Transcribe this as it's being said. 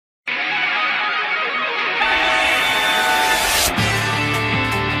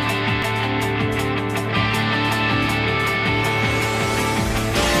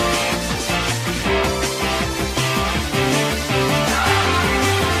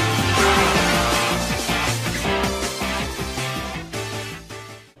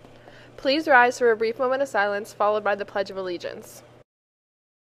Please rise for a brief moment of silence, followed by the Pledge of Allegiance.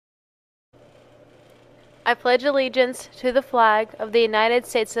 I pledge allegiance to the flag of the United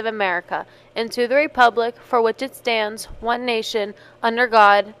States of America and to the republic for which it stands, one nation, under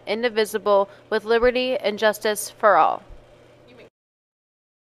God, indivisible, with liberty and justice for all.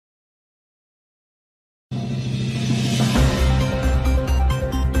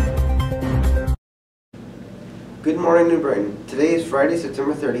 Good morning, New Brighton. Today is Friday,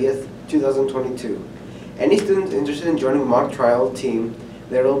 September 30th, 2022. Any students interested in joining mock trial team,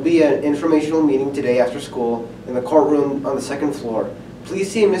 there will be an informational meeting today after school in the courtroom on the second floor.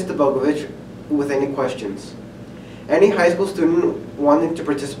 Please see Mr. Bogovich with any questions. Any high school student wanting to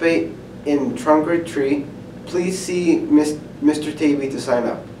participate in Trunk or Treat, please see Mr. Tavy to sign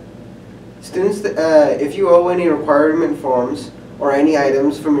up. Students, if you owe any requirement forms or any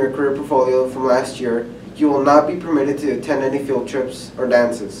items from your career portfolio from last year, you will not be permitted to attend any field trips or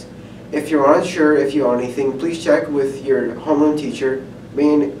dances. If you're unsure if you owe anything, please check with your homeroom teacher,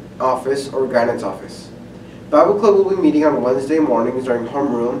 main office, or guidance office. Bible Club will be meeting on Wednesday mornings during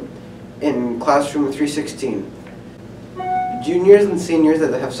homeroom in classroom 316. Juniors and seniors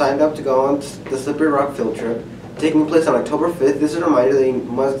that have signed up to go on the Slippery Rock field trip, taking place on October 5th, this is a reminder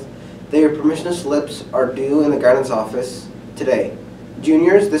that your permission slips are due in the guidance office today.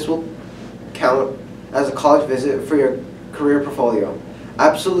 Juniors, this will count as a college visit for your career portfolio.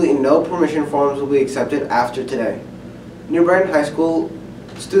 Absolutely no permission forms will be accepted after today. New Brighton High School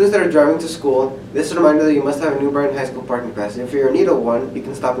students that are driving to school, this is a reminder that you must have a New Brighton High School parking pass. If you're in need of one, you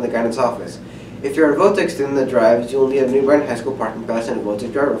can stop in the guidance office. If you're a Votech student that drives, you'll need a New Brighton High School parking pass and a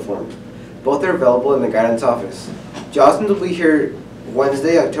Votech driver form. Both are available in the guidance office. Jostens will be here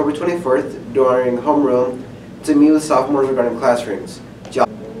Wednesday, October 24th during homeroom to meet with sophomores regarding class rings.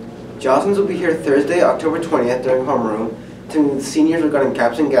 Jostens will be here Thursday, October 20th during homeroom to meet with seniors regarding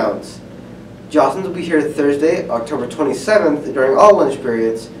caps and gowns. Jostens will be here Thursday, October 27th during all lunch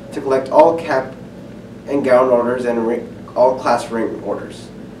periods to collect all cap and gown orders and all class ring orders.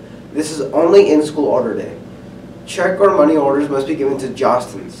 This is only in-school order day. Check or money orders must be given to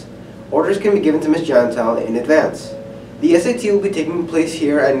Jostens. Orders can be given to Ms. Jantel in advance. The SAT will be taking place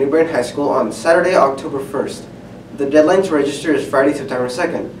here at New Brighton High School on Saturday, October 1st. The deadline to register is Friday, September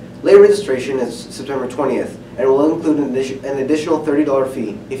 2nd. Late registration is September 20th and will include an additional $30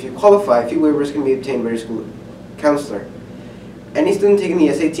 fee. If you qualify, fee waivers can be obtained by your school counselor. Any student taking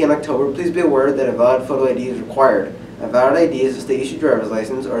the SAT in October, please be aware that a valid photo ID is required. A valid ID is a state-issued driver's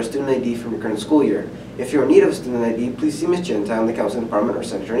license or a student ID from your current school year. If you're in need of a student ID, please see Ms. Gentile in the counseling department or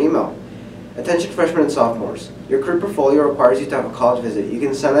send her an email. Attention freshmen and sophomores. Your career portfolio requires you to have a college visit. You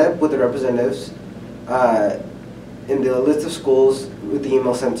can sign up with the representatives in the list of schools with the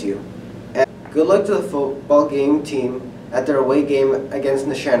email sent to you. And good luck to the football game team at their away game against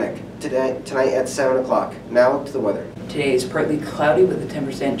Neshannock tonight at 7 o'clock. Now to the weather. Today is partly cloudy with a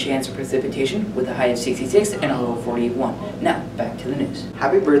 10% chance of precipitation with a high of 66 and a low of 41. Now, back to the news.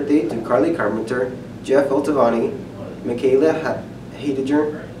 Happy birthday to Carly Carpenter, Jeff Altavani, Michaela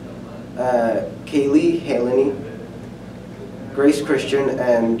Hediger, Kaylee Haley, Grace Christian,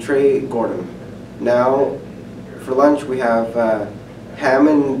 and Trey Gordon. Now, for lunch we have ham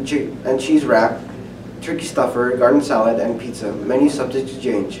and cheese wrap, turkey stuffer, garden salad, and pizza. Menu subject to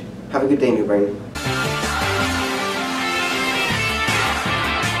change. Have a good day, New Brighton.